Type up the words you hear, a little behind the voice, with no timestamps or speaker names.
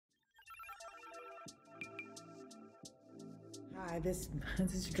Hi, this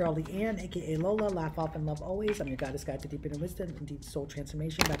is your girl Leanne, aka Lola. Laugh off and love always. I'm your goddess guide to deep inner wisdom and deep soul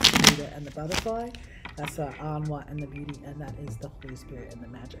transformation. That's the Buddha and the butterfly. That's the Anwa and the beauty, and that is the Holy Spirit and the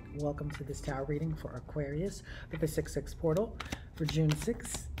magic. Welcome to this tarot reading for Aquarius with the 6/6 portal for June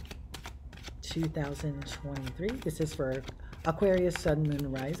 6, 2023. This is for Aquarius, Sun,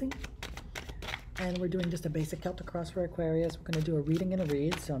 Moon, Rising. And we're doing just a basic Celtic cross for Aquarius. We're going to do a reading and a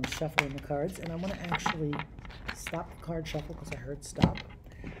read, so I'm shuffling the cards, and I want to actually stop the card shuffle because I heard stop.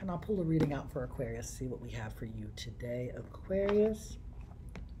 And I'll pull a reading out for Aquarius, see what we have for you today, Aquarius.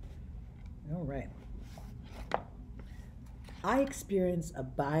 All right. I experience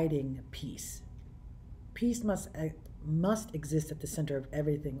abiding peace. Peace must exist at the center of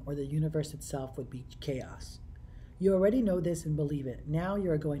everything, or the universe itself would be chaos. You already know this and believe it. Now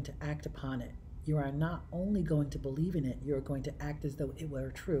you are going to act upon it. You are not only going to believe in it, you are going to act as though it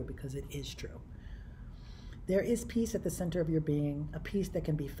were true, because it is true. There is peace at the center of your being, a peace that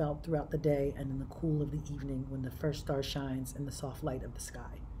can be felt throughout the day and in the cool of the evening when the first star shines in the soft light of the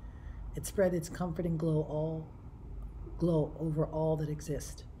sky. It spread its comforting glow over all that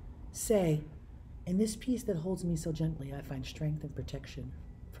exists. Say, in this peace that holds me so gently, I find strength and protection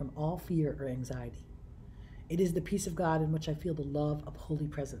from all fear or anxiety. It is the peace of God in which I feel the love of holy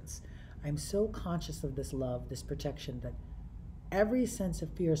presence. I am so conscious of this love, this protection, that every sense of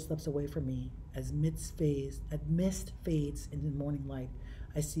fear slips away from me as mist fades into morning light.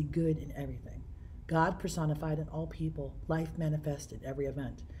 I see good in everything. God personified in all people, life manifest in every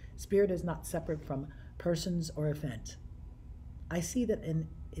event. Spirit is not separate from persons or event. I see that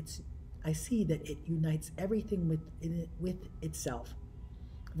it unites everything with itself,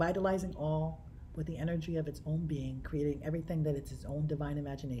 vitalizing all with the energy of its own being, creating everything that is its own divine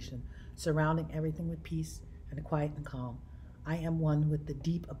imagination, surrounding everything with peace and quiet and calm. I am one with the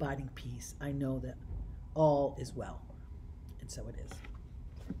deep abiding peace. I know that all is well. And so it is.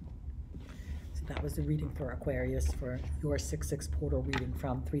 So that was the reading for Aquarius for your 6/6 portal reading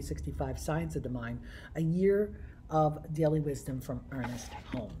from 365 Signs of the Mind, a year of daily wisdom from Ernest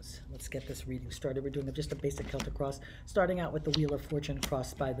Holmes. Let's get this reading started. We're doing just a basic Celtic cross, starting out with the Wheel of Fortune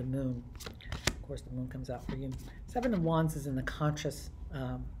crossed by the moon. Of course, the moon comes out for you. Seven of Wands is in the conscious.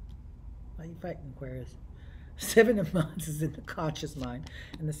 How are you fighting, Aquarius? Seven of Wands is in the conscious mind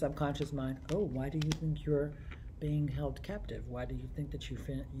and the subconscious mind. Oh, why do you think you're being held captive? Why do you think that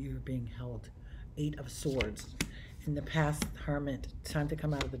you're being held? Eight of Swords. In the past, Hermit, time to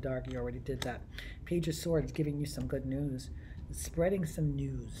come out of the dark. You already did that. Page of Swords, giving you some good news. Spreading some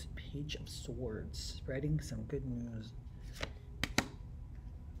news. Page of Swords, spreading some good news.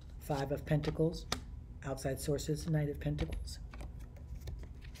 Five of Pentacles, outside sources. Knight of Pentacles.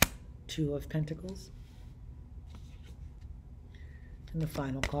 Two of Pentacles. And the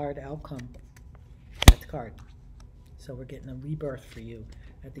final card, Outcome. That card. So we're getting a rebirth for you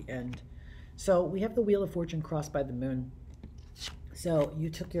at the end. So we have the Wheel of Fortune crossed by the moon. So you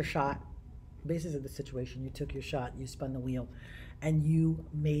took your shot. Basis of the situation, you took your shot, you spun the wheel, and you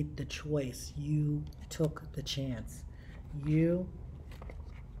made the choice. You took the chance. Oh,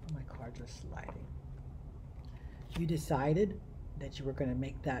 my cards are sliding. You decided that you were going to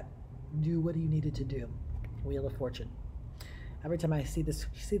make do what you needed to do. Wheel of Fortune. Every time I see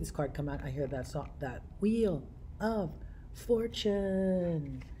this card come out, I hear that song, that Wheel of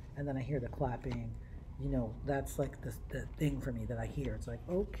Fortune, and then I hear the clapping. You know, that's like the thing for me that I hear. It's like,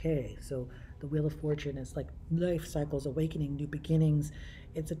 okay, so the Wheel of Fortune is like life cycles, awakening, new beginnings.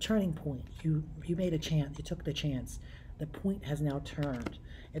 It's a turning point. You made a chance. You took the chance. The point has now turned.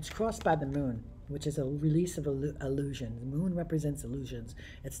 It's crossed by the moon, which is a release of illusions. The moon represents illusions.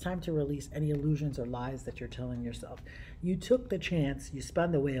 It's time to release any illusions or lies that you're telling yourself. You took the chance, you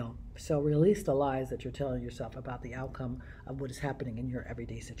spun the wheel, so release the lies that you're telling yourself about the outcome of what is happening in your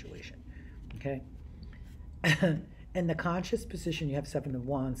everyday situation, okay? In the conscious position, you have Seven of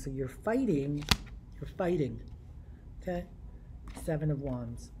Wands, so you're fighting, okay? Seven of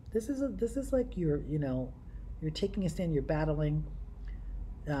Wands. This is like you're taking a stand, you're battling,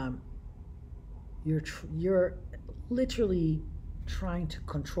 you're literally trying to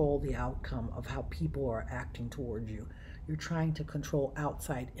control the outcome of how people are acting towards you. You're trying to control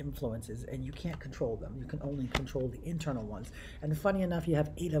outside influences, and you can't control them. You can only control the internal ones. And funny enough, you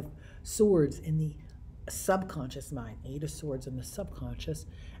have Eight of Swords in the subconscious mind. Eight of Swords in the subconscious.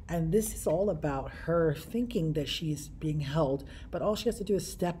 And this is all about her thinking that she's being held, but all she has to do is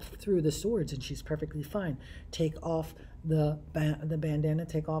step through the swords and she's perfectly fine. Take off the bandana,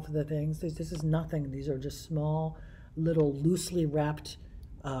 take off the things. This is nothing. These are just small, little, loosely wrapped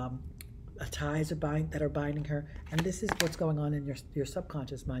ties that are binding her. And this is what's going on in your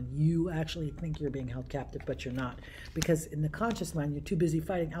subconscious mind. You actually think you're being held captive, but you're not. Because in the conscious mind, you're too busy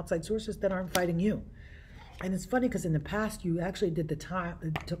fighting outside sources that aren't fighting you. And it's funny because in the past, you actually did the time,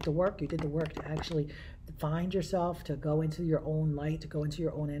 took the work, you did the work to actually find yourself, to go into your own light, to go into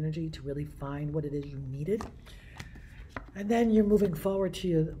your own energy, to really find what it is you needed. And then you're moving forward to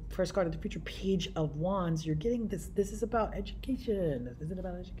your first card of the future, Page of Wands. You're getting this. This is about education. Is it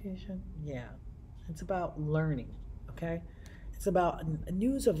about education? Yeah. It's about learning, okay? It's about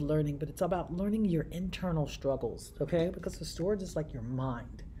news of learning, but it's about learning your internal struggles, okay? Because the sword is like your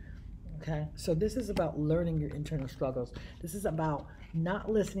mind. Okay, so this is about learning your internal struggles. This is about not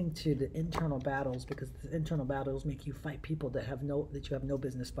listening to the internal battles, because the internal battles make you fight people that you have no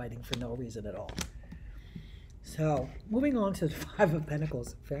business fighting for no reason at all. So moving on to the Five of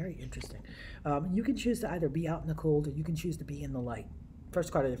Pentacles, very interesting. You can choose to either be out in the cold, or you can choose to be in the light.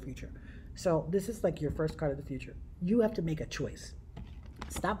 First card of the future. So this is like your first card of the future. You have to make a choice.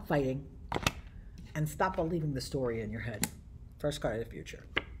 Stop fighting and stop believing the story in your head. First card of the future.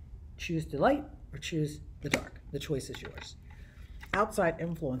 Choose the light or choose the dark. The choice is yours. Outside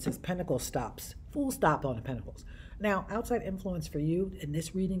influences, Pentacles stops. Full stop on the Pentacles. Now, outside influence for you in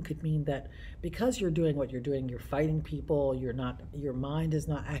this reading could mean that because you're doing what you're doing, you're fighting people, your mind is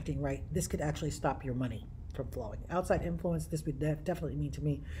not acting right, this could actually stop your money from flowing. Outside influence, this would definitely mean to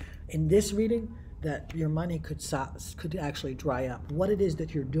me in this reading that your money could actually dry up. What it is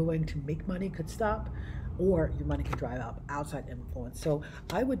that you're doing to make money could stop, or your money can dry up. Outside influence. So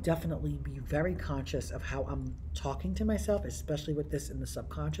I would definitely be very conscious of how I'm talking to myself, especially with this in the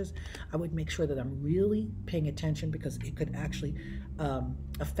subconscious. I would make sure that I'm really paying attention, because it could actually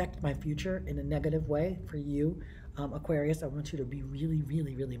affect my future in a negative way for you, Aquarius. I want you to be really,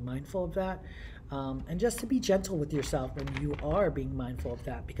 really, really mindful of that. And just to be gentle with yourself when you are being mindful of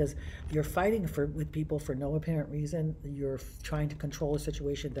that, because you're fighting with people for no apparent reason. You're trying to control a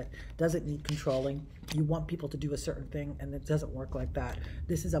situation that doesn't need controlling. You want people to do a certain thing, and it doesn't work like that.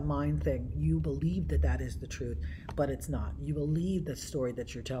 This is a mind thing. You believe that that is the truth, but it's not. You believe the story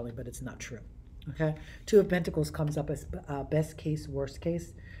that you're telling, but it's not true. Okay? Two of Pentacles comes up as best case, worst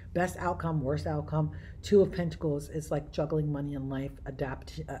case. Best outcome, worst outcome. Two of Pentacles is like juggling money and life,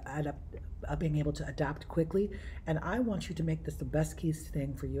 being able to adapt quickly. And I want you to make this the best case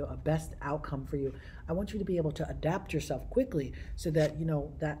thing for you, a best outcome for you. I want you to be able to adapt yourself quickly, so that, you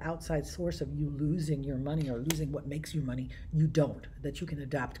know, that outside source of you losing your money or losing what makes you money, you don't, that you can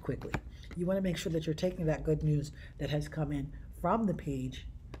adapt quickly. You want to make sure that you're taking that good news that has come in from the Page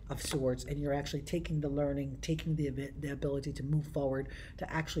of Swords, and you're actually taking the learning, taking the ability to move forward, to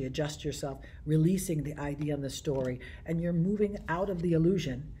actually adjust yourself, releasing the idea and the story, and you're moving out of the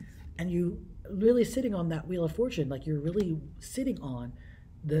illusion, and you really sitting on that Wheel of Fortune, like you're really sitting on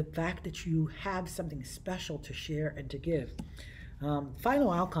the fact that you have something special to share and to give.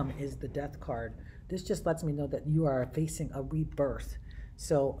 Final outcome is the Death card. This just lets me know that you are facing a rebirth.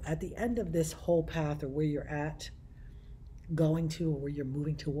 So at the end of this whole path, or where you're at, going to, or where you're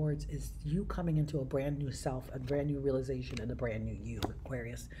moving towards, is you coming into a brand new self, a brand new realization, and a brand new you,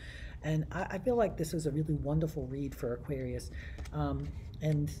 Aquarius. And I feel like this was a really wonderful read for Aquarius.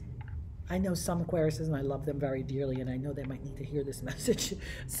 And I know some Aquariuses, and I love them very dearly, and I know they might need to hear this message.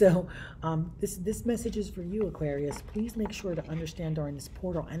 So this message is for you, Aquarius. Please make sure to understand during this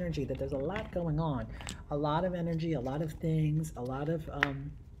portal energy that there's a lot going on. A lot of energy, a lot of things, a lot of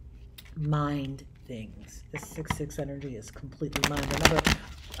mind things. This 6-6 energy is completely mind.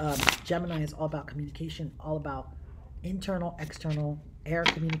 Remember, Gemini is all about communication, all about internal, external, air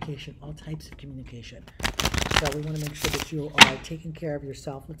communication, all types of communication. So we want to make sure that you are taking care of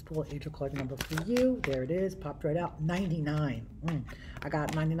yourself. Let's pull an angel card number for you. There it is, popped right out. 99. I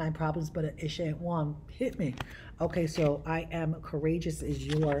got 99 problems, but an ish ain't one. Hit me. Okay, so I am courageous is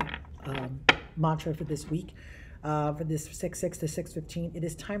your mantra for this week. For this 6-6 to 6-15, it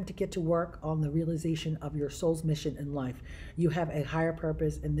is time to get to work on the realization of your soul's mission in life. You have a higher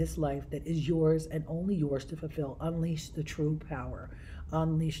purpose in this life that is yours and only yours to fulfill. Unleash the true power.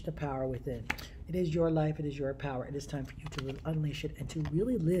 Unleash the power within. It is your life. It is your power. It is time for you to unleash it and to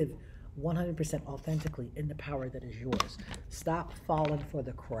really live 100% authentically in the power that is yours. Stop falling for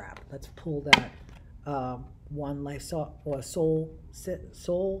the crap. Let's pull that one life soul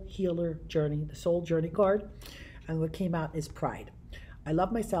healer journey, the soul journey card. And what came out is pride. I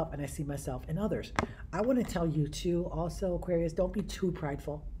love myself and I see myself in others. I want to tell you too, also, Aquarius, don't be too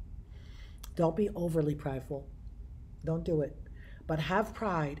prideful. Don't be overly prideful. Don't do it. But have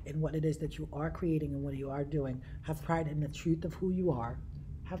pride in what it is that you are creating and what you are doing. Have pride in the truth of who you are.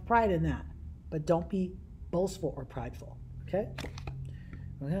 Have pride in that. But don't be boastful or prideful. Okay?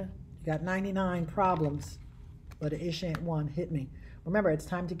 Okay? You got 99 problems, but an ish ain't one. Hit me. Remember, it's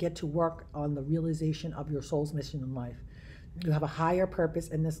time to get to work on the realization of your soul's mission in life. You have a higher purpose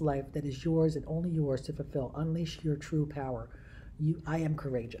in this life that is yours and only yours to fulfill. Unleash your true power. I am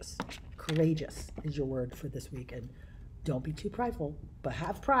courageous. Courageous is your word for this week. And don't be too prideful, but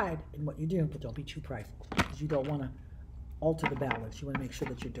have pride in what you do, but don't be too prideful because you don't want to alter the balance. You want to make sure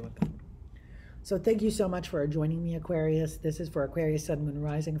that you're doing good. So thank you so much for joining me, Aquarius. This is for Aquarius Sun, Moon,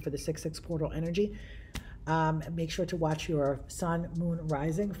 Rising for the 6/6 portal energy. Make sure to watch your Sun, Moon,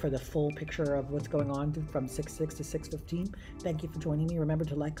 Rising for the full picture of what's going on from 6/6 to 6/15. Thank you for joining me. Remember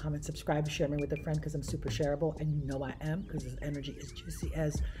to like, comment, subscribe, share me with a friend because I'm super shareable, and you know I am because this energy is juicy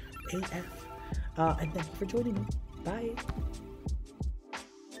as AF. And thank you for joining me. Bye.